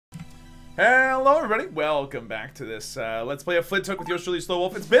Hello everybody, welcome back to this Let's Play of Flinthook with yours truly,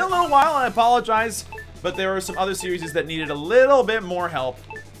 SlowWolf. It's been a little while and I apologize, but there were some other series that needed a little bit more help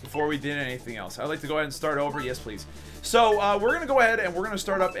before we did anything else. I'd like to go ahead and start over, yes please. So we're going to go ahead and we're going to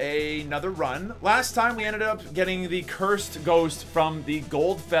start up another run. Last time we ended up getting the cursed ghost from the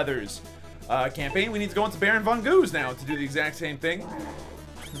Gold Feathers campaign. We need to go into Baron Von Goose now to do the exact same thing.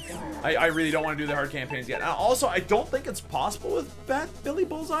 I really don't want to do the hard campaigns yet. Also, I don't think it's possible with Bat Billy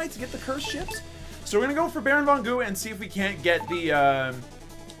Bullseye to get the cursed ships. So we're going to go for Baron Von Goose and see if we can't get the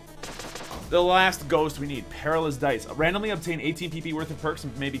last ghost we need. Perilous Dice. Randomly obtain 18 PP worth of perks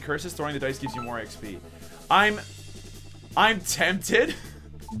and maybe curses. Throwing the dice gives you more XP. I'm tempted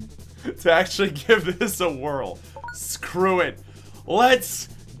to actually give this a whirl. Screw it. Let's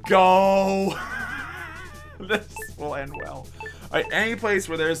go. This will end well. Alright, any place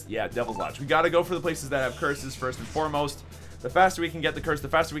where there's, yeah, Devil's Lodge. We gotta go for the places that have curses first and foremost. The faster we can get the curse, the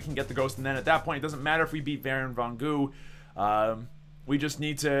faster we can get the ghost, and then at that point, it doesn't matter if we beat Baron Von Goose. We just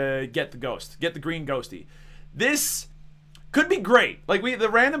need to get the ghost. Get the green ghosty. This could be great. Like, the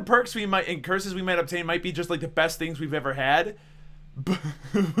random perks we might, and curses we might obtain might be just like the best things we've ever had. But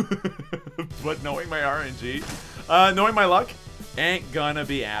knowing my RNG, knowing my luck, ain't gonna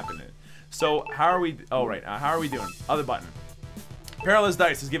be happening. So, how are we, oh right, how are we doing? Other button. Perilous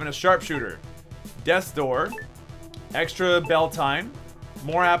Dice is given a sharpshooter, death's door, extra bell time,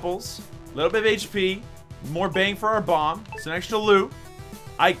 more apples, a little bit of HP, more bang for our bomb, some extra loot,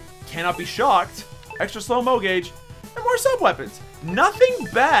 I cannot be shocked, extra slow-mo gauge, and more sub-weapons. Nothing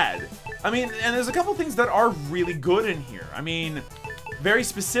bad. I mean, and there's a couple things that are really good in here. I mean, very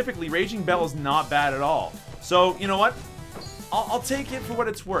specifically, Raging Bell is not bad at all. So, you know what? I'll take it for what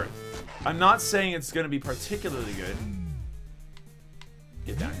it's worth. I'm not saying it's going to be particularly good.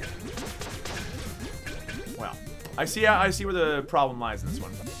 Get down here. Well, I see where the problem lies in this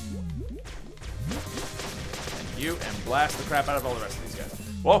one. Thank you, and blast the crap out of all the rest of these guys.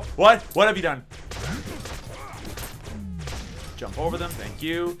 Whoa, what? What have you done? Jump over them, thank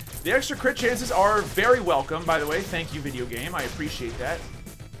you. The extra crit chances are very welcome, by the way. Thank you, video game. I appreciate that.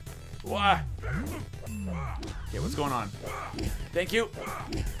 Wah. Okay, what's going on? Thank you.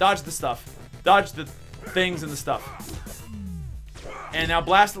 Dodge the stuff. Dodge the things and the stuff. And now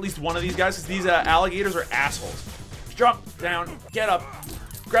blast at least one of these guys, because these alligators are assholes. Jump down, get up,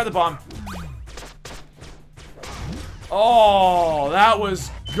 grab the bomb. Oh, that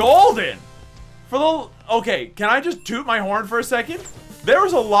was golden. For the, okay, can I just toot my horn for a second? There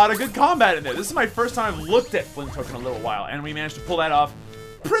was a lot of good combat in there. This is my first time I've looked at Flinthook in a little while, and we managed to pull that off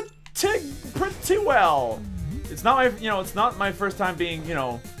pretty well. It's not my, it's not my first time being,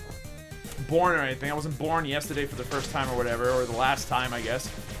 born or anything. I wasn't born yesterday for the first time or whatever, or the last time, I guess.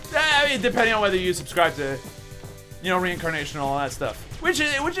 I mean, depending on whether you subscribe to, reincarnation and all that stuff. Which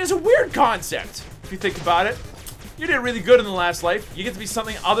is a weird concept, if you think about it. You did really good in the last life. You get to be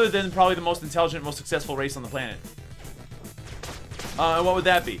something other than probably the most intelligent, most successful race on the planet. And what would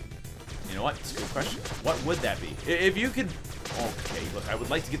that be? You know what? It's a good question. What would that be? If you could... Okay, look, I would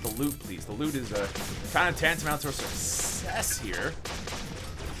like to get the loot, please. The loot is kind of tantamount to a success here.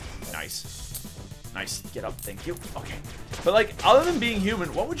 Nice. Nice. Get up. Thank you. Okay. But, like, other than being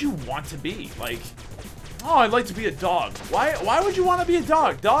human, what would you want to be? Like, oh, I'd like to be a dog. Why would you want to be a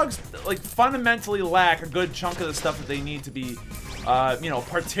dog? Dogs, like, fundamentally lack a good chunk of the stuff that they need to be,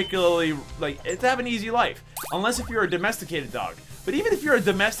 particularly, like, to have an easy life. Unless if you're a domesticated dog. But even if you're a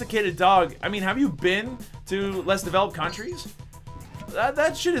domesticated dog, I mean, have you been to less developed countries?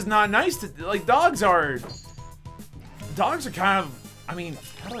 That shit is not nice to, like, dogs are kind of, I mean,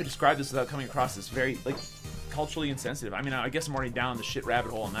 how do I describe this without coming across as very, like, culturally insensitive? I mean, I guess I'm already down the shit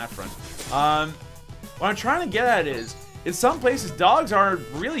rabbit hole on that front. What I'm trying to get at is, in some places, dogs are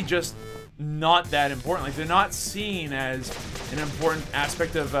really just not that important. Like, they're not seen as an important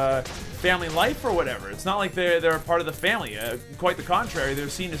aspect of family life or whatever. It's not like they're a part of the family. Quite the contrary, they're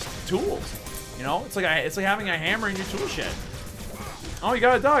seen as tools. You know, it's like having a hammer in your tool shed. Oh, you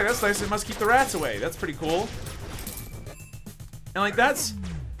got a dog. That's nice. It must keep the rats away. That's pretty cool. And like that's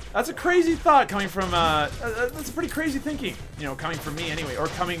a crazy thought coming from that's a pretty crazy thinking, coming from me anyway, or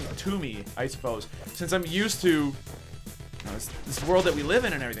coming to me, I suppose, since I'm used to this world that we live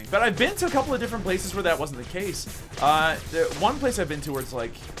in and everything. But I've been to a couple of different places where that wasn't the case. The one place I've been to where it's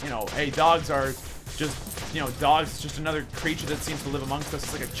like, hey, dogs are just, dogs is just another creature that seems to live amongst us.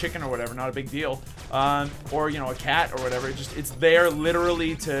 It's like a chicken or whatever, not a big deal. Or, a cat or whatever. It's there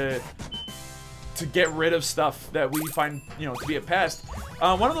literally to get rid of stuff that we find, to be a pest.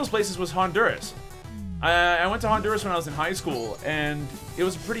 One of those places was Honduras. I went to Honduras when I was in high school, and it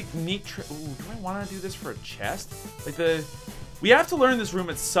was a pretty neat trip. Ooh, do I want to do this for a chest? Like We have to learn this room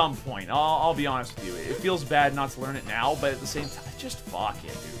at some point. I'll be honest with you. It feels bad not to learn it now, but at the same time, just fuck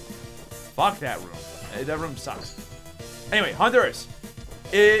it, dude. Fuck that room. That room sucks. Anyway, Honduras.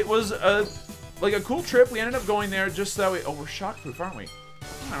 It was like a cool trip. We ended up going there just so that way. Oh, we're shockproof, aren't we?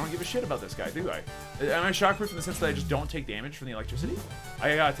 I don't give a shit about this guy, do I? Am I shockproof in the sense that I just don't take damage from the electricity?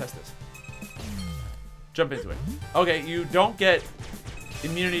 I gotta test this. Jump into it. Okay, you don't get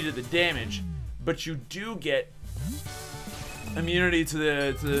immunity to the damage, but you do get immunity to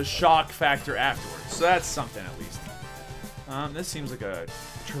the shock factor afterwards. So that's something at least. This seems like a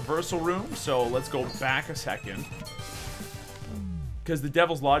traversal room, so let's go back a second. Because the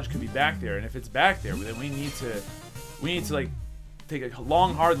Devil's Lodge could be back there, and if it's back there, then we need to like take a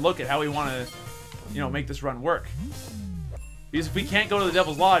long, hard look at how we want to, you know, make this run work. Because if we can't go to the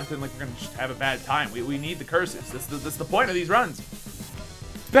Devil's Lodge, then like we're gonna just have a bad time. We need the curses. That's the point of these runs.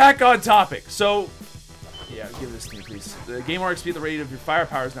 Back on topic. So, yeah, give this to me, please. The game XP at the rate of your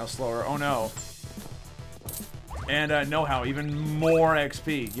firepower is now slower. Oh no. And know-how, even more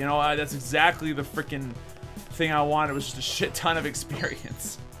XP. You know, that's exactly the freaking thing I wanted. It was just a shit ton of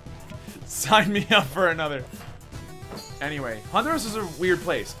experience. Sign me up for another. Anyway, Honduras is a weird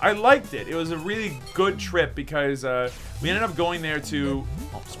place. I liked it. It was a really good trip because we ended up going there to...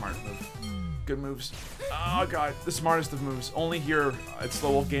 Oh, smart move. Good moves. Oh god, the smartest of moves. Only here at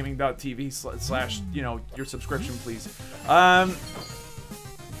slowwolfgaming.tv/ you know, your subscription, please.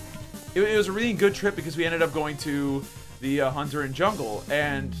 It was a really good trip because we ended up going to the Honduran jungle,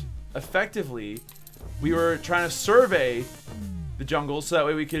 and effectively we were trying to survey the jungle so that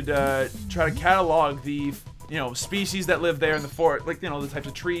way we could try to catalog the, you know, species that live there in the forest, like, you know, the types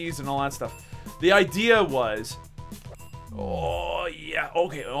of trees and all that stuff. The idea was... Oh, yeah,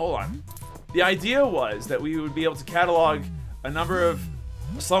 okay, hold on. The idea was that we would be able to catalog a number of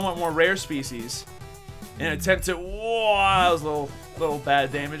somewhat more rare species in an attempt to... Whoa, that was a little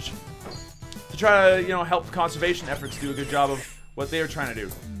bad damage. To try to, you know, help conservation efforts do a good job of what they were trying to do.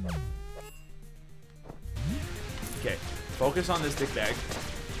 Okay, focus on this dick bag.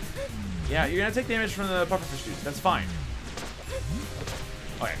 Yeah, you're gonna take damage from the pufferfish dude. That's fine.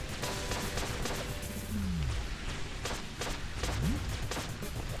 Okay.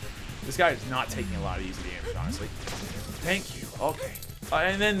 This guy is not taking a lot of easy damage, honestly. Thank you. Okay.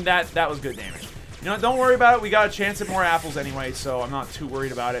 And then that was good damage. You know, don't worry about it. We got a chance at more apples anyway, so I'm not too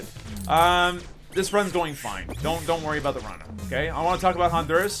worried about it. This run's going fine. Don't worry about the run. Okay. I want to talk about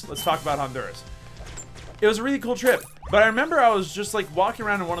Honduras. Let's talk about Honduras. It was a really cool trip, but I remember I was just like walking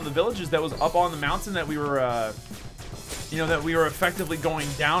around in one of the villages that was up on the mountain that we were, you know, that we were effectively going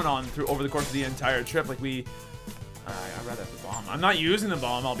down on over the course of the entire trip. Like I'd rather have the bomb. I'm not using the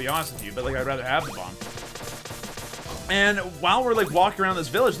bomb, I'll be honest with you, but like I'd rather have the bomb. And while we're like walking around this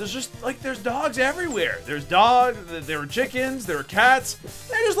village, there's just like there's dogs everywhere. There's dogs, there were chickens, there were cats.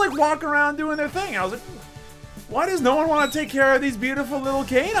 They just like walk around doing their thing. And I was like, why does no one want to take care of these beautiful little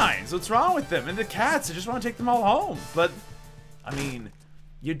canines? What's wrong with them? And the cats, I just want to take them all home. But I mean,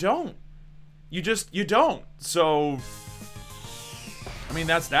 you don't. You don't. So I mean,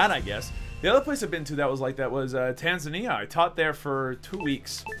 that's that, I guess. The other place I've been to that was like that was Tanzania. I taught there for 2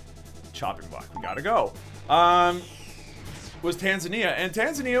 weeks. Chopping block, we gotta go. Was Tanzania, and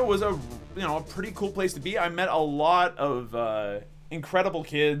Tanzania was a pretty cool place to be. I met a lot of incredible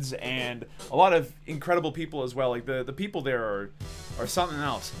kids and a lot of incredible people as well. Like the people there are something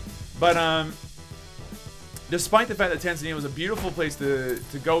else. But despite the fact that Tanzania was a beautiful place to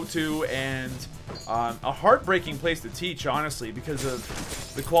go to and a heartbreaking place to teach, honestly, because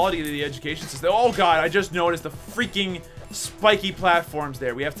of the quality of the education system. Oh god, I just noticed the freaking spiky platforms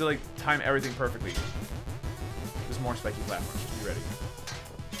there. We have to like time everything perfectly. There's more spiky platforms. Be ready.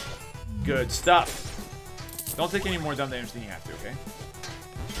 Good stuff. Don't take any more dumb damage than you have to, okay?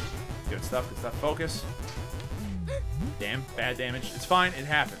 Good stuff, good stuff. Focus. Damn, bad damage. It's fine, it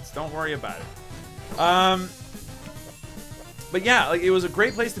happens. Don't worry about it. But yeah, like it was a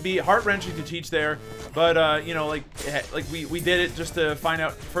great place to be, heart-wrenching to teach there. But you know, like we did it just to find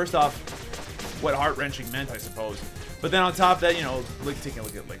out first off what heart-wrenching meant, I suppose. But then on top of that, you know, like taking a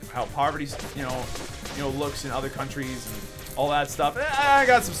look at like how poverty, you know, looks in other countries and all that stuff. I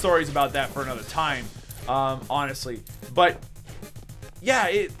got some stories about that for another time, honestly. But yeah,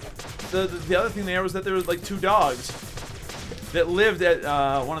 the other thing there was that there was like 2 dogs that lived at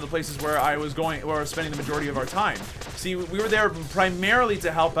one of the places where I was spending the majority of our time. See, we were there primarily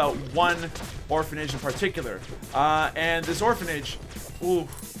to help out one orphanage in particular, and this orphanage,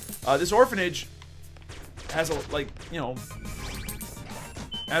 has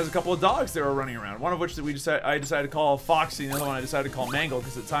has a couple of dogs that were running around. One of which I decided to call Foxy, and the other one I decided to call Mango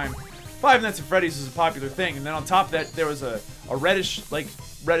because at the time Five Nights at Freddy's was a popular thing, and then on top of that, there was a reddish, like,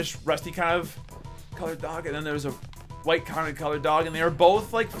 reddish, rusty kind of colored dog, and then there was a white kind of colored dog, and they were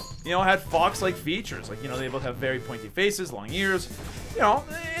both, like, you know, had fox-like features. Like, you know, they both have very pointy faces, long ears. You know,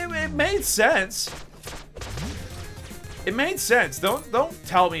 it made sense. It made sense. Don't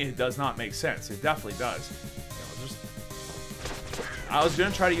tell me it does not make sense. It definitely does. You know, I was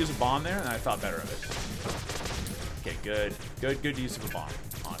gonna try to use a bomb there, and I thought better of it. Okay, good use of a bomb.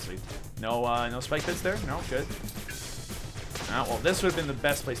 Honestly, no spike pits there. No, good. Well, this would have been the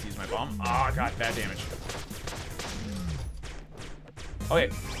best place to use my bomb. Oh, God, bad damage. Okay,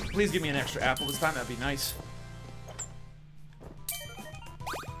 please give me an extra apple this time. That'd be nice.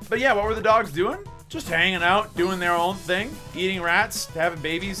 But yeah, what were the dogs doing? Just hanging out, doing their own thing, eating rats, having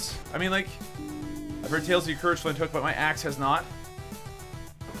babies. I mean, like, I've heard tales of your courage, Flinthook, but my axe has not.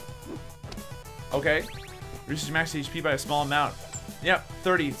 Okay. Reduces your max HP by a small amount. Yep,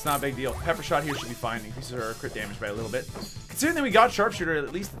 30. It's not a big deal. Pepper shot here should be fine. Increases our crit damage by a little bit. Considering that we got sharpshooter,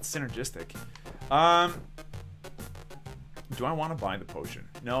 at least it's synergistic. Do I want to buy the potion?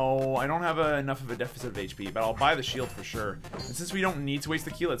 No, I don't have enough of a deficit of HP, but I'll buy the shield for sure. And since we don't need to waste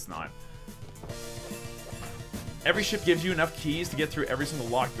the key, let's not. Every ship gives you enough keys to get through every single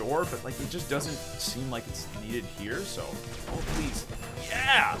locked door, but like it just doesn't seem like it's needed here, so... Oh, please.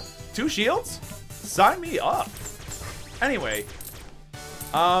 Yeah! 2 shields? Sign me up! Anyway,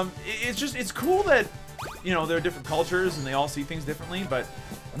 it's cool that, you know, there are different cultures and they all see things differently, but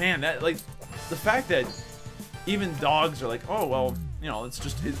man, that, like, the fact that even dogs are like, oh, well, you know, it's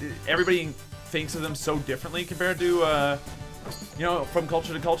just, everybody thinks of them so differently compared to, you know, from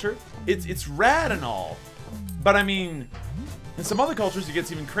culture to culture. It's rad and all. But I mean, in some other cultures it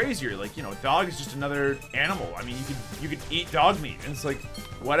gets even crazier. Like, you know, dog is just another animal. I mean, you could eat dog meat, and it's like,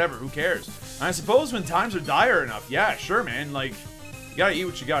 whatever, who cares? And I suppose when times are dire enough, yeah, sure, man, like, you gotta eat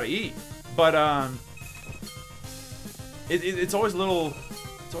what you gotta eat. But it's always a little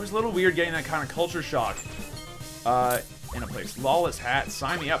weird getting that kind of culture shock in a place. Lawless hat,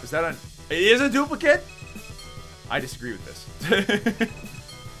 sign me up. Is that it is a duplicate? I disagree with this.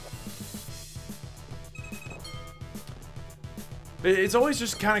 It's always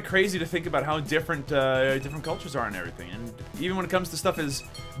just kind of crazy to think about how different different cultures are and everything. And even when it comes to stuff as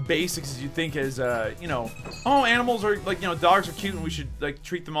basic as you think as, you know, oh, animals are, like, you know, dogs are cute and we should, like,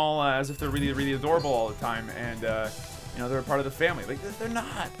 treat them all as if they're really, really adorable all the time. And, you know, they're a part of the family. Like, they're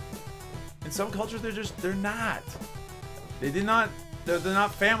not. In some cultures, they're not. They're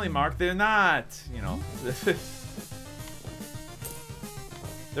not family, Mark. They're not, you know.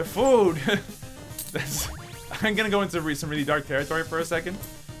 They're food. I'm gonna go into some really dark territory for a second.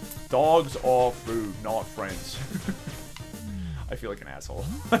 Dogs are food, not friends. I feel like an asshole.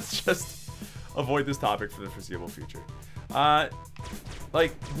 Let's just avoid this topic for the foreseeable future.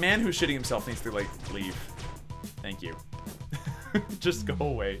 Like, man who's shitting himself needs to, like, leave. Thank you. Just go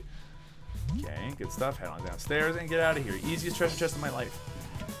away. Okay, good stuff. Head on downstairs and get out of here. Easiest treasure chest of my life.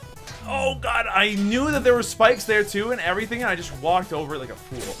 Oh god, I knew that there were spikes there too and everything, and I just walked over it like a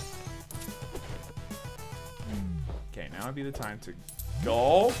fool. Okay, now would be the time to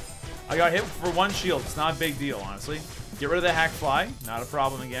go. I got hit for 1 shield. It's not a big deal, honestly. Get rid of the hack fly. Not a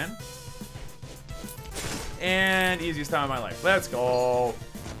problem again. And easiest time of my life. Let's go.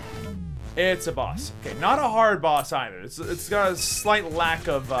 It's a boss. Okay, not a hard boss either. It's got a slight lack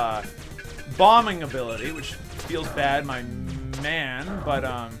of bombing ability, which feels bad, my man, but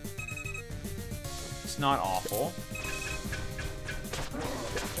it's not awful.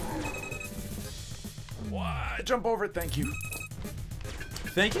 What? Jump over it, thank you.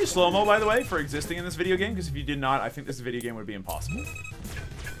 Thank you, Slow-Mo, by the way, for existing in this video game, because if you did not, I think this video game would be impossible.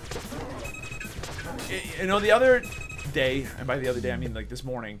 You know, the other day, and by the other day I mean like this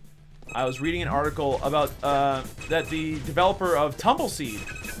morning, I was reading an article about that the developer of Tumbleseed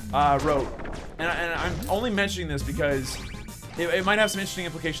wrote, and I'm only mentioning this because it might have some interesting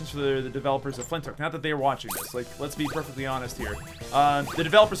implications for the developers of Flinthook. Not that they are watching this. Like, let's be perfectly honest here. The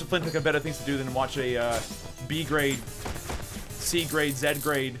developers of Flinthook have better things to do than watch a B grade, C grade, Z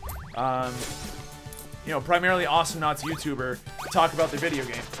grade, you know, primarily Awesomenauts YouTuber talk about their video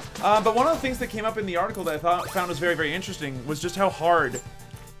game. But one of the things that came up in the article that I found was very, very interesting was just how hard,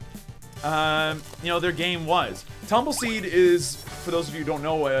 you know, their game was. Tumbleseed is, for those of you who don't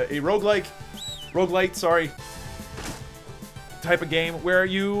know, a roguelite, sorry, type of game where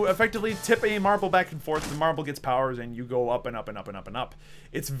you effectively tip a marble back and forth, the marble gets powers, and you go up and up and up and up and up.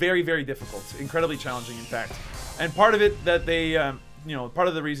 It's very, very difficult, incredibly challenging, in fact. And part of it that they, you know, part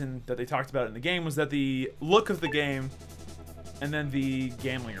of the reason that they talked about it in the game was that the look of the game, and then the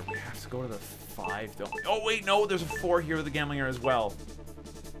gambler, we have to go to the 5, don't we? Oh wait, no, there's a 4 here with the gambler as well.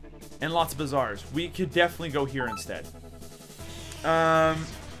 and lots of bazaars. We could definitely go here instead. Part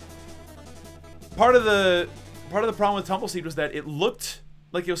of the problem with Tumbleseed was that it looked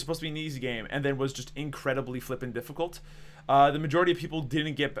like it was supposed to be an easy game, and then was just incredibly flippin' difficult. The majority of people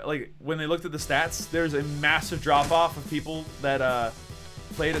didn't get, like, when they looked at the stats, there's a massive drop-off of people that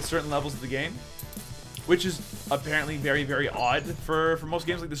played at certain levels of the game, which is apparently very, very odd for most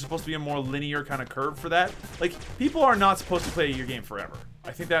games. Like, there's supposed to be a more linear kind of curve for that. Like, people are not supposed to play your game forever.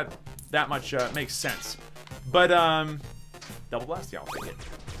 I think that much makes sense. But, double blast? Yeah, I'll take it.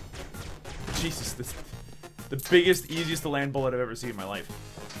 Jesus, this the biggest, easiest to land bullet I've ever seen in my life.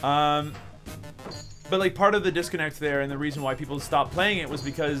 But like part of the disconnect there and the reason why people stopped playing it was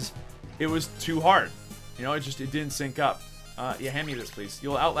because it was too hard. You know, it didn't sync up. Yeah, hand me this, please.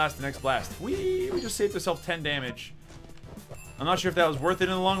 You'll outlast the next blast. We just saved ourselves 10 damage. I'm not sure if that was worth it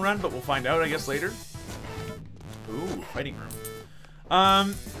in the long run, but we'll find out, I guess, later. Ooh, fighting room.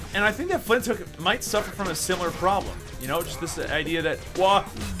 And I think that Flinthook might suffer from a similar problem. You know, just this idea that, whoa,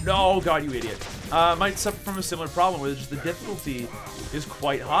 no, God, you idiot. Might suffer from a similar problem where just the difficulty is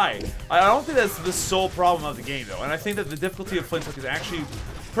quite high. I don't think that's the sole problem of the game, though. And I think that the difficulty of Flinthook is actually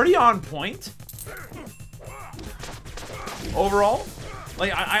pretty on point. Overall,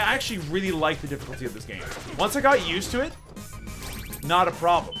 like, I actually really like the difficulty of this game. Once I got used to it, not a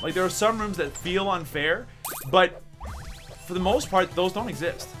problem. Like, there are some rooms that feel unfair, but for the most part, those don't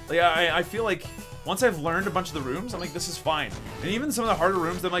exist. Like, I feel like once I've learned a bunch of the rooms, I'm like, this is fine. And even some of the harder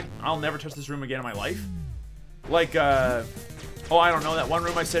rooms, I'm like, I'll never touch this room again in my life. Like, oh, I don't know, that one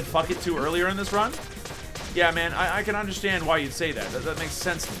room I said fuck it to earlier in this run? Yeah, man, I can understand why you'd say that. That makes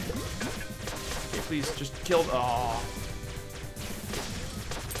sense to me. Okay, please, just kill... Oh.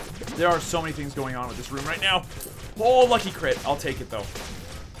 There are so many things going on with this room right now. Oh, lucky crit. I'll take it, though.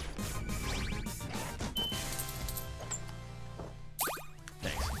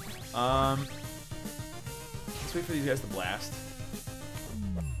 Thanks. Let's wait for these guys to blast.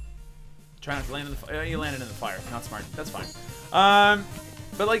 Try not to land in the fire. You landed in the fire. Not smart. That's fine.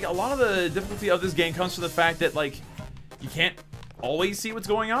 But, like, a lot of the difficulty of this game comes from the fact that, like, you can't always see what's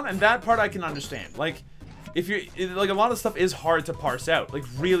going on, and that part I can understand. Like, if you're, like, a lot of stuff is hard to parse out. Like,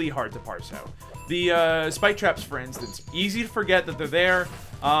 really hard to parse out. The, spike traps, for instance, easy to forget that they're there.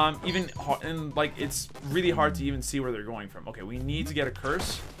 And, like, it's really hard to even see where they're going from. Okay, we need to get a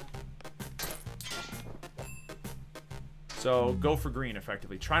curse. So, go for green,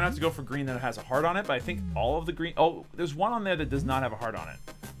 effectively. Try not to go for green that has a heart on it, but I think all of the green... Oh, there's one on there that does not have a heart on it.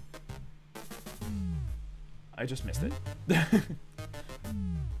 I just missed it.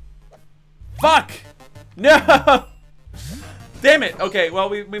 Fuck! No! Damn it! Okay, well,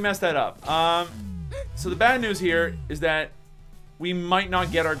 we messed that up. So the bad news here is that we might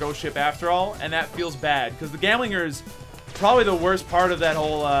not get our ghost ship after all, and that feels bad, because the Gamblinger is probably the worst part of that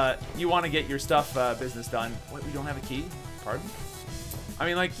whole, you want to get your stuff business done. What, we don't have a key? Pardon? I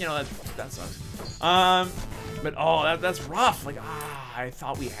mean, like, you know, that sucks. But, oh, that's rough. Like, I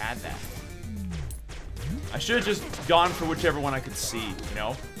thought we had that. I should have just gone for whichever one I could see, you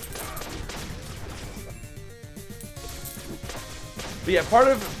know? But yeah, part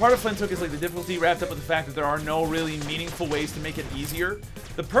of Flinthook is like the difficulty wrapped up with the fact that there are no really meaningful ways to make it easier.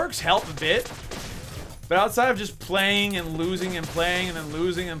 The perks help a bit, but outside of just playing and losing and playing and then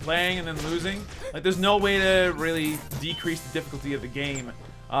losing and playing and then losing, like there's no way to really decrease the difficulty of the game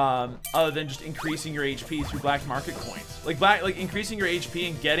other than just increasing your HP through black market coins. Like increasing your HP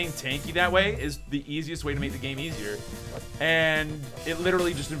and getting tanky that way is the easiest way to make the game easier, and it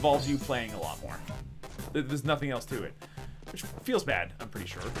literally just involves you playing a lot more. There's nothing else to it. Which feels bad, I'm pretty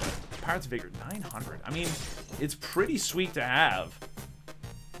sure. But Pirate's Vigor, 900. I mean, it's pretty sweet to have.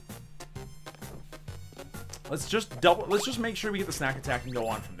 Let's just make sure we get the snack attack and go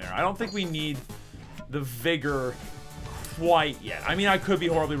on from there. I don't think we need the Vigor quite yet. I mean, I could be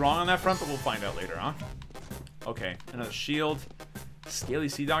horribly wrong on that front, but we'll find out later, huh? Okay, another shield. Scaly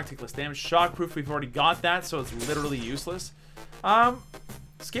Sea Dog, take less damage. Shockproof, we've already got that, so it's literally useless.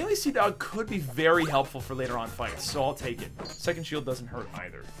 Scaly Sea Dog could be very helpful for later on fights, so I'll take it. Second shield doesn't hurt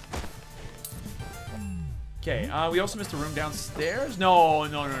either. Okay, we also missed a room downstairs. No.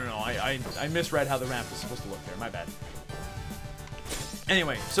 I misread how the ramp was supposed to look there. My bad.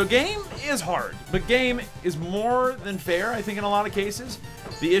 Anyway, so game is hard, but game is more than fair, I think, in a lot of cases.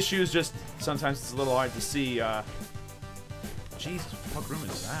 The issue is just sometimes it's a little hard to see. Jesus, what room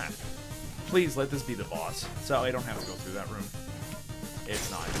is that? Please let this be the boss, so I don't have to go through that room.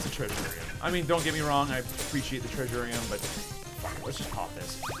 It's not. It's a treasurium. I mean, don't get me wrong. I appreciate the treasurium, but fuck, let's just pop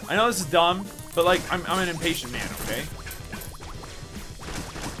this. I know this is dumb, but like, I'm an impatient man, okay?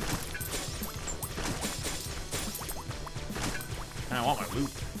 And I want my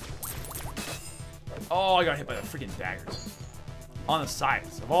loot. Oh, I got hit by the freaking daggers. On the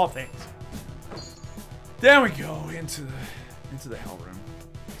sides, of all things. There we go, into the hell room.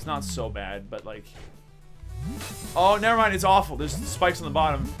 It's not so bad, but like... Oh, never mind, it's awful. There's spikes on the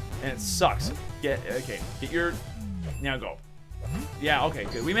bottom, and it sucks. Get your... Now go. Yeah, okay,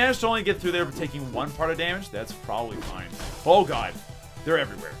 good. We managed to only get through there for taking 1 part of damage. That's probably fine. Oh god, they're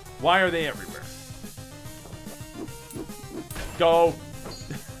everywhere. Why are they everywhere? Go.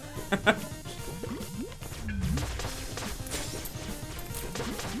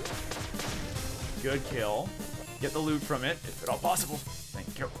 Good kill. Get the loot from it, if at all possible.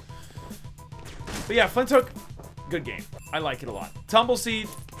 Thank you. But yeah, Flinthook, good game. I like it a lot. Tumbleseed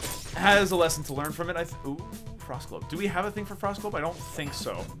has a lesson to learn from it. Ooh, Frost Globe. Do we have a thing for Frost Globe? I don't think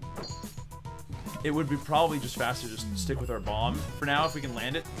so. It would be probably just faster to just stick with our bomb for now if we can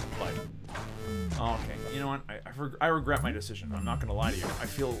land it. But, oh, okay. You know what? I regret my decision. I'm not going to lie to you. I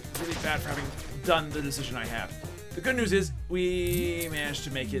feel really bad for having done the decision I have. The good news is we managed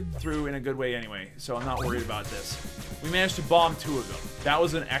to make it through in a good way anyway, so I'm not worried about this. We managed to bomb 2 of them. That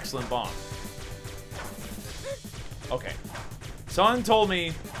was an excellent bomb. Okay. Someone told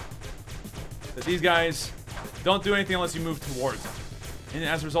me that these guys don't do anything unless you move towards them. And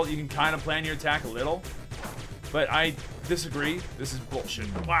as a result, you can kind of plan your attack a little. But I disagree. This is bullshit.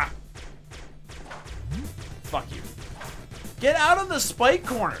 Wow. Fuck you. Get out of the spike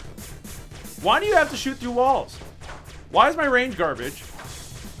corner. Why do you have to shoot through walls? Why is my range garbage?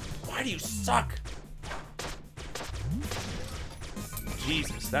 Why do you suck?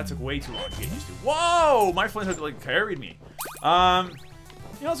 Jesus, that took way too long to get used to. Whoa! My Flinthook like carried me. You know,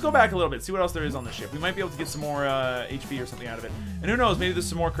 let's go back a little bit, see what else there is on the ship. We might be able to get some more HP or something out of it. And who knows, maybe there's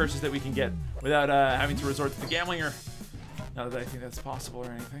some more curses that we can get without having to resort to the gambling, or not that I think that's possible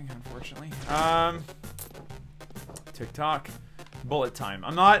or anything, unfortunately. Tick-tock. Bullet time.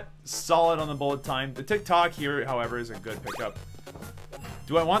 I'm not solid on the bullet time. The tick-tock here, however, is a good pickup.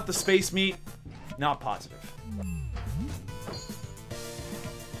 Do I want the space meat? Not positive.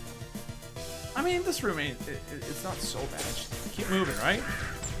 I mean, this room ain't... It's not so bad. Just keep moving, right?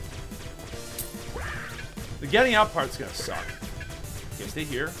 The getting out part's gonna suck. Okay, stay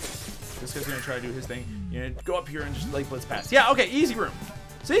here. This guy's gonna try to do his thing. You know, go up here and just, like, blitz past. Yeah, okay, easy room.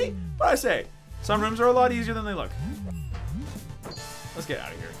 See? What I say? Some rooms are a lot easier than they look. Let's get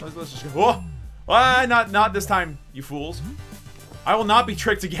out of here. Let's just go. Whoa! Ah, not this time, you fools. I will not be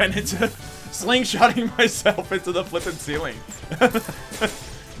tricked again into slingshotting myself into the flippin' ceiling.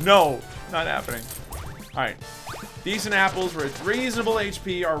 No, not happening. Alright. Decent apples. We're at reasonable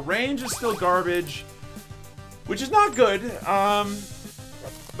HP. Our range is still garbage, which is not good.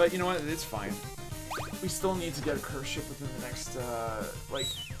 But you know what? It's fine. We still need to get a curse ship within the next, like,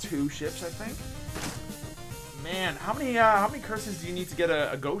 2 ships, I think. Man, how many curses do you need to get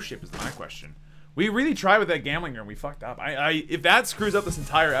a ghost ship is my question. We really tried with that gambling room. We fucked up. If that screws up this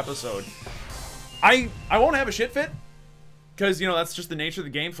entire episode, I won't have a shit fit. Because, you know, that's just the nature of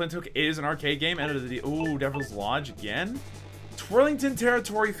the game. Flinthook is an arcade game. End of the... Ooh, Devil's Lodge again. Twirlington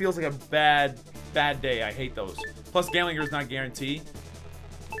Territory feels like a bad day. I hate those. Plus, gambling is not guaranteed.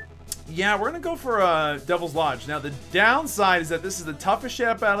 Yeah, we're going to go for Devil's Lodge. Now, the downside is that this is the toughest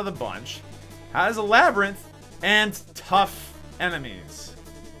ship out of the bunch. Has a labyrinth and tough enemies.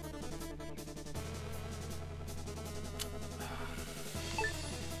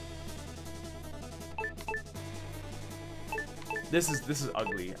 This is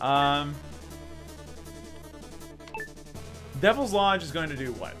ugly. Devil's Lodge is going to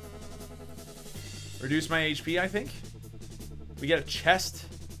do what? Reduce my HP, I think. We get a chest.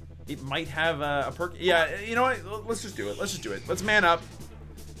 It might have a perk. Yeah, you know what? Let's just do it. Let's just do it. Let's man up.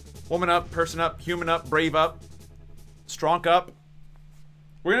 Woman up, person up, human up, brave up, strong up.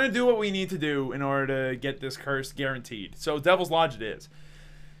 We're going to do what we need to do in order to get this curse guaranteed. So Devil's Lodge it is.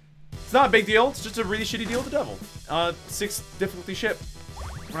 It's not a big deal. It's just a really shitty deal with the devil. 6 difficulty ship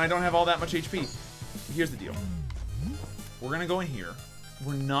when I don't have all that much HP. Here's the deal. We're going to go in here.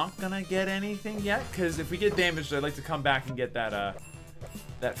 We're not going to get anything yet, because if we get damaged, I'd like to come back and get that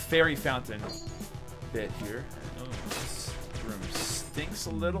that fairy fountain bit here. Oh, this room stinks a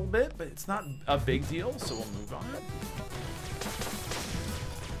little bit, but it's not a big deal, so we'll move on.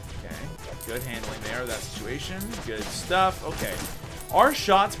 Okay, good handling there of that situation. Good stuff. Okay. Our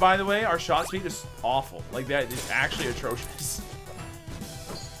shots, by the way, our shot speed is awful. Like, that is actually atrocious.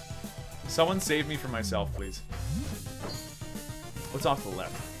 Someone save me from myself, please. What's off to the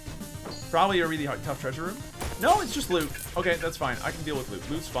left? Probably a really hard, tough treasure room. No, it's just loot. Okay, that's fine. I can deal with loot.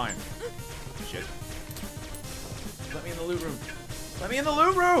 Loot's fine. Shit. Let me in the loot room. Let me in the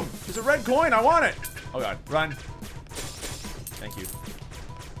loot room! There's a red coin. I want it. Oh, God. Run. Thank you.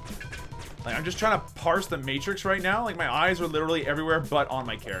 Like, I'm just trying to parse the matrix right now. Like, my eyes are literally everywhere but on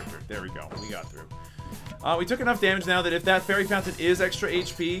my character. There we go. We got through. We took enough damage now that if that fairy fountain is extra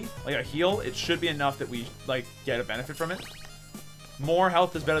HP, like a heal, it should be enough that we, like, get a benefit from it. More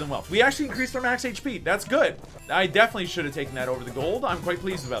health is better than wealth. We actually increased our max HP. That's good. I definitely should have taken that over the gold. I'm quite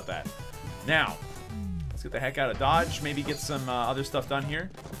pleased about that. Now, let's get the heck out of dodge. Maybe get some other stuff done here.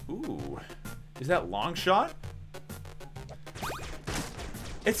 Ooh. Is that long shot?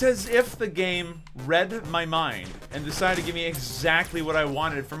 It's as if the game read my mind and decided to give me exactly what I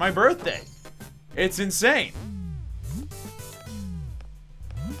wanted for my birthday. It's insane.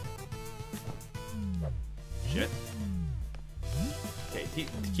 Shit. Okay,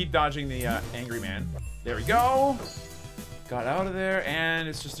 keep dodging the angry man. There we go. Got out of there, and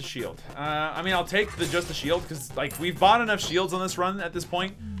it's just a shield. I mean, I'll take just the shield, because, like, we've bought enough shields on this run at this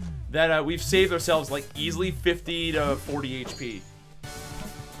point that we've saved ourselves, like, easily 50 to 40 HP.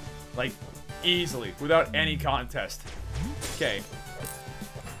 Like, easily, without any contest. Okay.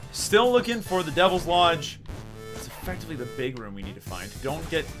 Still looking for the Devil's Lodge. It's effectively the big room we need to find. Don't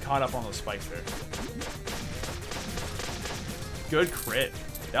get caught up on those spikes there. Good crit.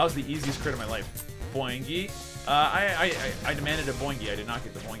 That was the easiest crit of my life. Boingy. I demanded a boingy. I did not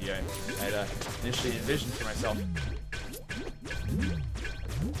get the boingy I had initially envisioned for myself.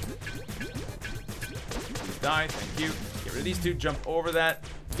 Please die. Thank you. Get rid of these two. Jump over that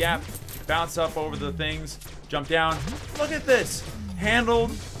gap. Bounce up over the things. Jump down. Look at this.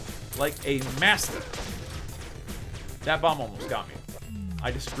 Handled like a master. That bomb almost got me.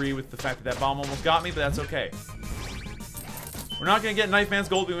 I disagree with the fact that bomb almost got me, but that's okay. We're not going to get Knife Man's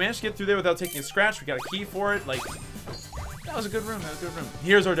gold. We managed to get through there without taking a scratch. We got a key for it. Like, that was a good room. That was a good room.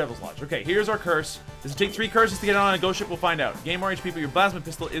 Here's our Devil's Lodge. Okay, here's our curse. Does it take 3 curses to get on a ghost ship? We'll find out. Gain more HP, but your plasma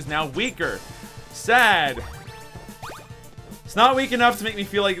pistol is now weaker. Sad. It's not weak enough to make me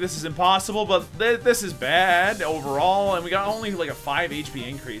feel like this is impossible, but this is bad overall, and we got only like a 5 HP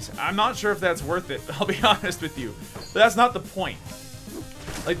increase. I'm not sure if that's worth it, I'll be honest with you. But that's not the point.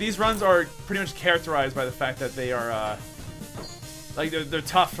 Like, these runs are pretty much characterized by the fact that they are, like, they're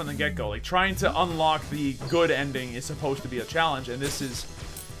tough from the get-go. Like, trying to unlock the good ending is supposed to be a challenge, and this is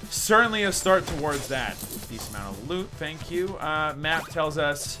certainly a start towards that. Decent amount of loot, thank you. Map tells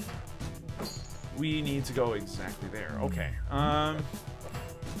us we need to go exactly there. Okay.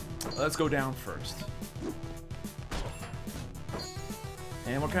 Let's go down first.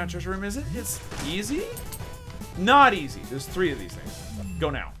 And what kind of treasure room is it? It's easy? Not easy. There's 3 of these things. Go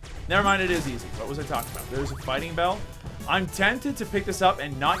now. Never mind, it is easy. What was I talking about? There's a fighting bell. I'm tempted to pick this up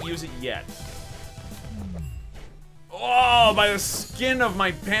and not use it yet. Oh, by the skin of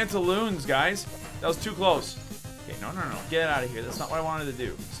my pantaloons, guys. That was too close. Okay, no. Get out of here. That's not what I wanted to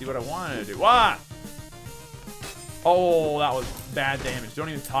do. See what I wanted to do. Ah! Oh, that was bad damage. Don't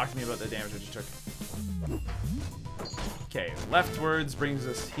even talk to me about the damage I just took. Okay, leftwards brings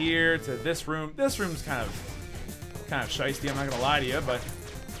us here to this room. This room's kind of shiesty, I'm not gonna lie to you, but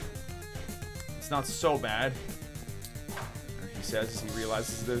it's not so bad. He says as he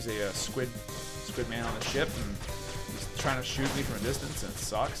realizes there's a squid man on the ship, and he's trying to shoot me from a distance, and it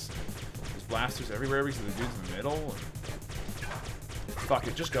sucks. There's blasters everywhere because the dude's in the middle. And fuck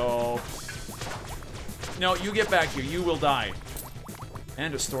it, just go. No, you get back here. You will die.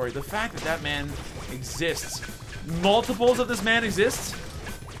 End of story. The fact that that man exists, multiples of this man exists,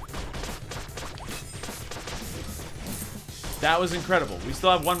 that was incredible. We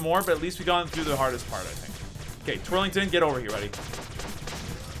still have one more, but at least we got through the hardest part, I think. Okay, Twirlington, get over here, buddy.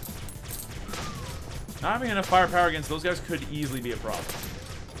 Not having enough firepower against those guys could easily be a problem.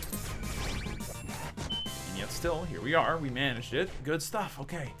 And yet still, here we are. We managed it. Good stuff.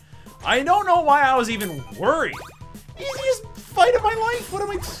 Okay. I don't know why I was even worried. Easiest fight of my life. What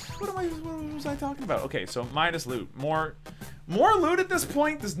was I talking about? Okay, so minus loot. More loot at this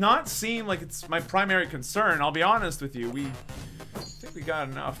point does not seem like it's my primary concern. I'll be honest with you. I think we got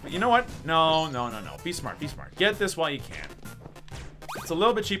enough. But you know what? No. Be smart. Be smart. Get this while you can. It's a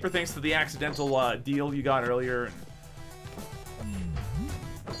little bit cheaper thanks to the accidental deal you got earlier.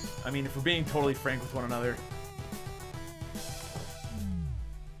 I mean, if we're being totally frank with one another.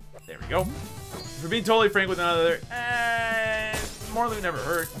 There we go. If we're being totally frank with one another, more loot never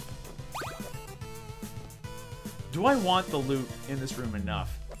hurt. Do I want the loot in this room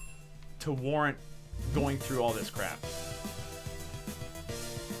enough to warrant going through all this crap?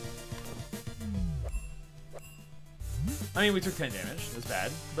 I mean, we took 10 damage. That's bad.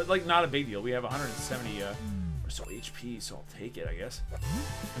 But, like, not a big deal. We have 170 or so HP, so I'll take it, I guess.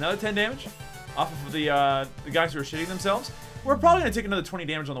 Another 10 damage off of the guys who are shitting themselves. We're probably going to take another 20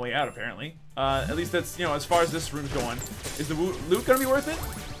 damage on the way out, apparently. At least that's, you know, as far as this room's going. Is the loot going to be worth it?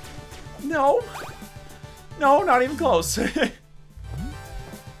 No. No, not even close. There's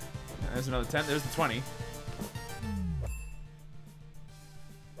another 10. There's the 20.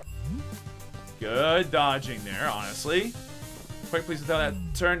 Good dodging there, honestly. Quite pleased with how that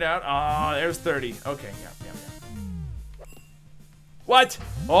turned out. Ah, there's 30. Okay, yeah. What?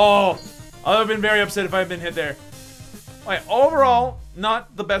 Oh, I would have been very upset if I had been hit there. Alright, overall,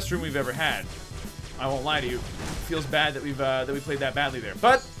 not the best room we've ever had. I won't lie to you. It feels bad that we played that badly there,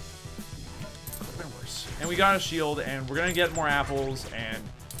 but could have been worse. And we got a shield, and we're gonna get more apples, and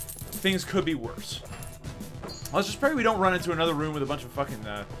things could be worse. Let's just pray we don't run into another room with a bunch of fucking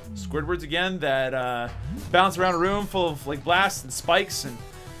Squidwards again that bounce around a room full of like blasts and spikes and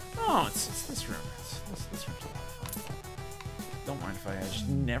it's this room. This room's a lot of fun. Don't mind if I just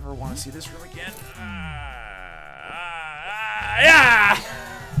never want to see this room again. Yeah.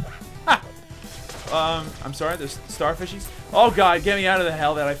 I'm sorry. There's starfishies. Oh god, get me out of the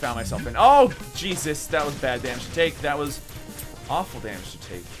hell that I found myself in. Oh Jesus, that was bad damage to take. That was awful damage to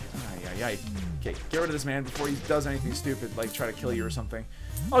take. Ay. Okay, get rid of this man before he does anything stupid, like try to kill you or something.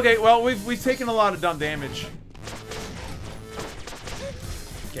 Okay, well, we've taken a lot of dumb damage.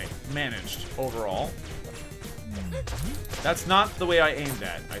 Okay, managed overall. That's not the way I aimed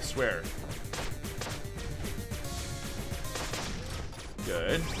at, I swear.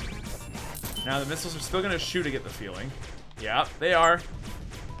 Good. Now the missiles are still gonna shoot, I get the feeling. Yeah, they are.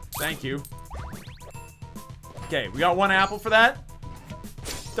 Thank you. Okay, we got one apple for that.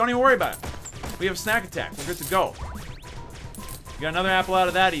 Don't even worry about it. We have a snack attack. We're good to go. We got another apple out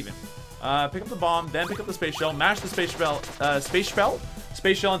of that even. Pick up the bomb, then pick up the space shell, mash the space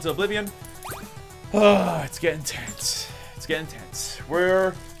shell into oblivion. Oh, it's getting tense. It's getting tense.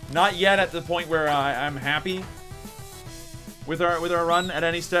 We're not yet at the point where I'm happy with our run at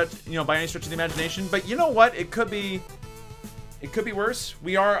any stretch, you know, by any stretch of the imagination. But you know what? It could be worse.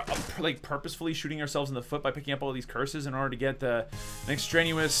 We are like purposefully shooting ourselves in the foot by picking up all these curses in order to get an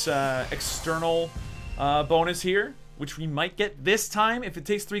extraneous external bonus here, which we might get this time. If it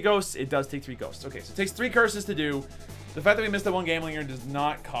takes 3 ghosts, it does take 3 ghosts. Okay, so it takes 3 curses to do. The fact that we missed that one Gamelinger does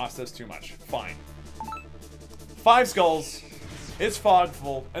not cost us too much. Fine. 5 skulls. It's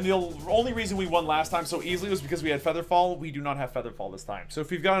fogful, and the only reason we won last time so easily was because we had Featherfall. We do not have Featherfall this time. So if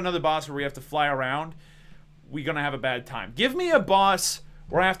we've got another boss where we have to fly around, we're gonna have a bad time. Give me a boss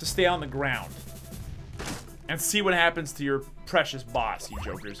where I have to stay on the ground and see what happens to your precious boss, you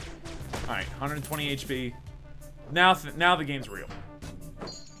jokers. All right, 120 HP. Now the game's real.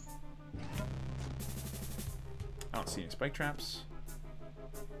 I don't see any spike traps.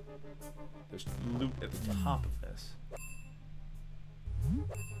 There's loot at the top of this.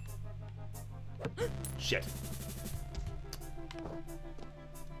 Shit.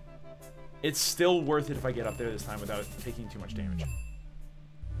 It's still worth it if I get up there this time without taking too much damage.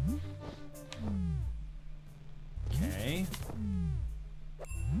 Okay.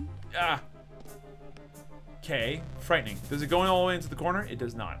 Ah. Okay. Frightening. Does it go all the way into the corner? It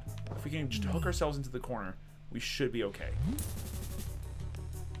does not. If we can just hook ourselves into the corner, we should be okay.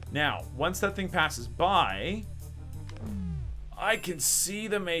 Now, once that thing passes by, I can see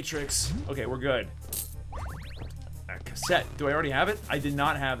the Matrix. Okay, we're good. A cassette. Do I already have it? I did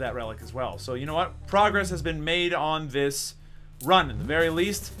not have that relic as well. So, you know what? Progress has been made on this run. At the very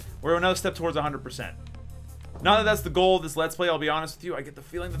least, we're another step towards 100%. Not that that's the goal of this Let's Play, I'll be honest with you. I get the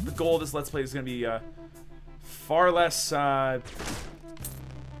feeling that the goal of this Let's Play is going to be far less...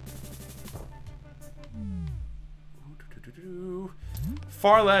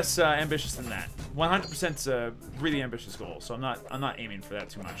 far less ambitious than that. 100% is a really ambitious goal, so I'm not aiming for that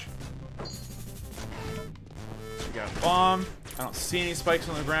too much. So we got a bomb. I don't see any spikes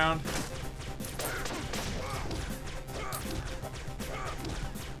on the ground.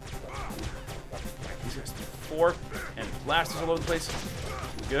 These guys do 4, and blasters all over the place.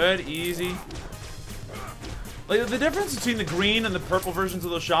 Good, easy. Like the difference between the green and the purple versions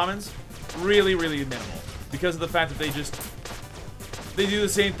of those shamans, really, really minimal, because of the fact that they do the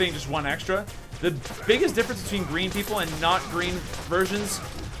same thing, just 1 extra. The biggest difference between green people and not green versions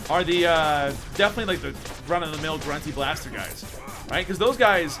are the, definitely like the run-of-the-mill grunty blaster guys, right? Because those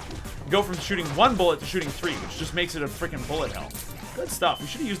guys go from shooting 1 bullet to shooting 3, which just makes it a freaking bullet hell. Good stuff. We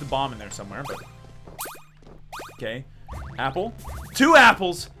should have used the bomb in there somewhere, but... Okay. Apple. 2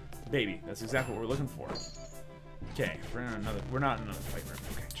 apples! Baby, that's exactly what we're looking for. Okay, we're not in another fight room.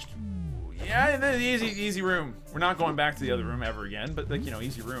 Okay, just... Yeah, the easy room. We're not going back to the other room ever again, but like, you know,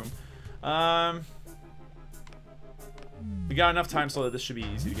 easy room. We got enough time so that this should be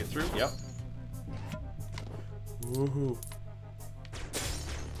easy to get through. Yep. Ooh.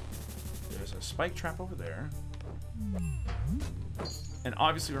 There's a spike trap over there. And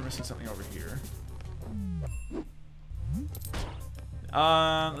obviously we're missing something over here.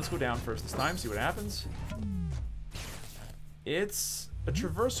 Let's go down first this time, see what happens. It's a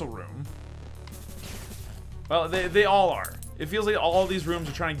traversal room. Well, they all are. It feels like all of these rooms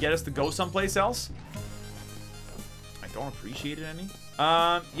are trying to get us to go someplace else. I don't appreciate it any.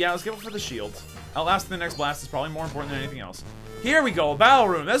 Yeah, let's go for the shield. Outlasting the next blast is probably more important than anything else. Here we go, a battle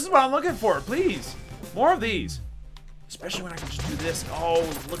room. This is what I'm looking for, please. More of these. Especially when I can just do this. Oh,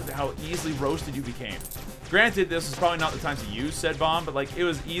 look at how easily roasted you became. Granted, this is probably not the time to use said bomb, but like it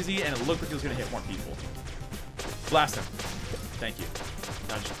was easy and it looked like it was gonna hit more people. Blast him. Thank you.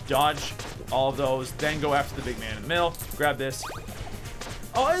 Now just dodge all of those, then go after the big man in the middle. Grab this.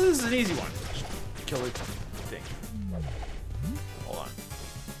 Oh, this is an easy one. Just kill the thing. Hold on.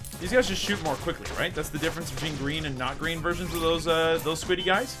 These guys just shoot more quickly, right? That's the difference between green and not green versions of those squiddy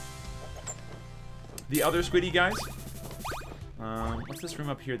guys. The other squiddy guys. What's this room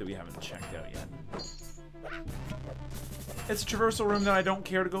up here that we haven't checked out yet? It's a traversal room that I don't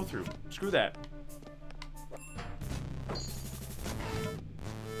care to go through. Screw that.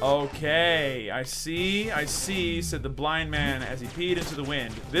 Okay, I see, said the blind man as he peed into the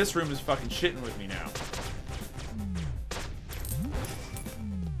wind. This room is fucking shitting with me now.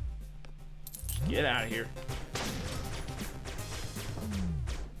 Get out of here.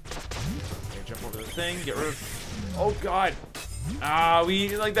 Okay, jump over the thing, get rid of... Oh, God.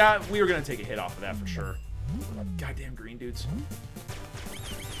 We, like that, we were gonna take a hit off of that for sure. Goddamn green dudes.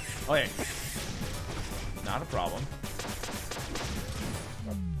 Okay. Not a problem.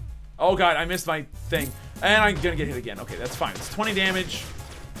 Oh god, I missed my thing. And I'm gonna get hit again. Okay, that's fine. It's 20 damage.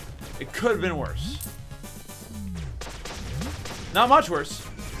 It could have been worse. Not much worse.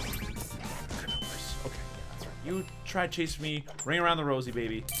 Could have been worse. Okay, that's right. You try to chase me. Ring around the rosy,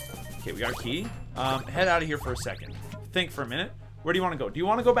 baby. Okay, we got a key. Head out of here for a second. Think for a minute. Where do you want to go? Do you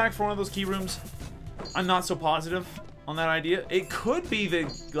want to go back for one of those key rooms? I'm not so positive on that idea. It could be the,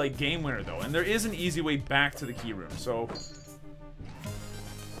 like, game winner, though. And there is an easy way back to the key room, so...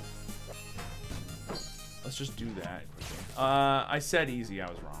 Let's just do that quickly. I said easy, I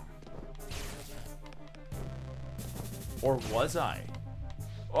was wrong. Or was I?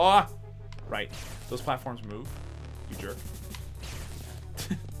 Oh! Right. Those platforms move. You jerk.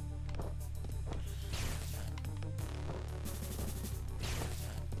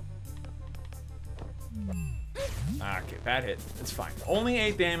 Okay, bad hit. It's fine. Only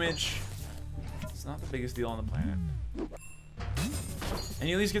 8 damage. It's not the biggest deal on the planet. And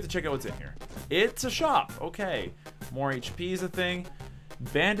you at least get to check out what's in here. It's a shop. Okay. More HP is a thing.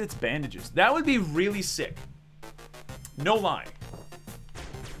 Bandits bandages. That would be really sick. No lie.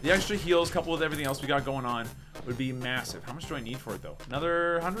 The extra heals coupled with everything else we got going on would be massive. How much do I need for it though?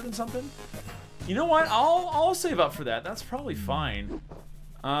 Another 100 and something? You know what? I'll save up for that. That's probably fine.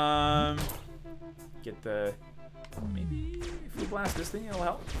 Get the... Maybe if we blast this thing, it'll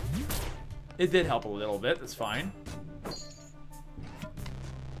help. It did help a little bit. That's fine.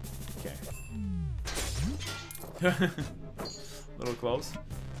 Okay. A little close.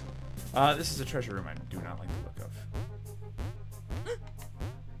 This is a treasure room I do not like the look of.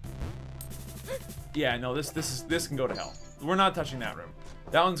 Yeah, no, this can go to hell. We're not touching that room.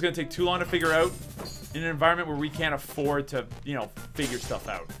 That one's gonna take too long to figure out in an environment where we can't afford to, you know, figure stuff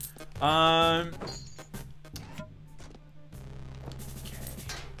out. Okay.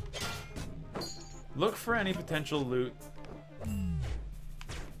 Look for any potential loot.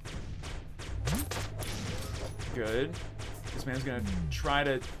 Good. This man's gonna try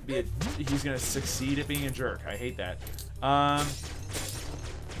to be a... He's gonna succeed at being a jerk. I hate that.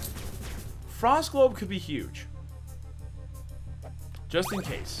 Frost Globe could be huge. Just in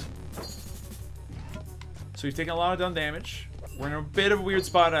case. So he's taking a lot of done damage. We're in a bit of a weird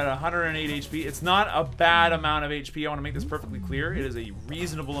spot at 108 HP. It's not a bad amount of HP. I want to make this perfectly clear. It is a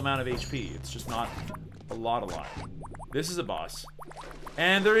reasonable amount of HP. It's just not a lot. This is a boss.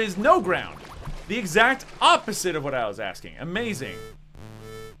 And there is no ground. The exact opposite of what I was asking. Amazing.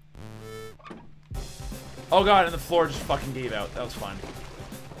 Oh god, and the floor just fucking gave out. That was fun.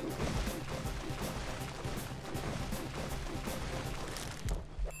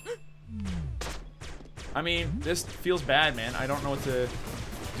 I mean, this feels bad, man. I don't know what to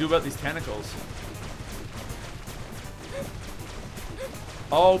do about these tentacles.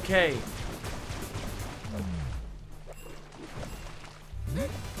 Okay.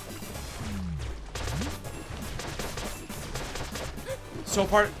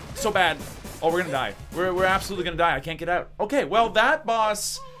 So bad. Oh, we're gonna die. We're absolutely gonna die. I can't get out. Okay, well, that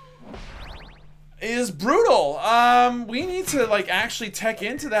boss is brutal. We need to, like, actually tech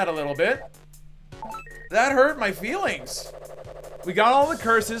into that a little bit. That hurt my feelings. We got all the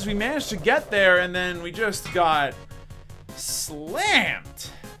curses, we managed to get there, and then we just got slammed.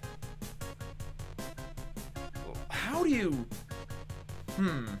 How do you...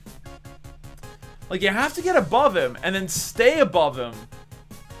 Like, you have to get above him, and then stay above him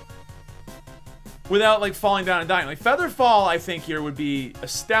without, like, falling down and dying. Like, Feather Fall, I think, here would be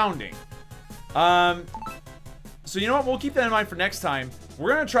astounding. So, you know what? We'll keep that in mind for next time.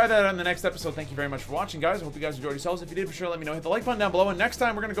 We're going to try that on the next episode. Thank you very much for watching, guys. I hope you guys enjoyed yourselves. If you did, be sure to let me know. Hit the like button down below. And next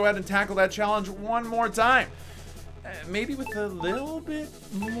time, we're going to go ahead and tackle that challenge one more time. Maybe with a little bit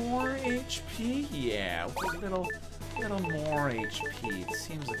more HP? Yeah, with a little more HP. It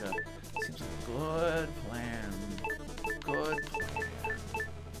seems like a good plan. Good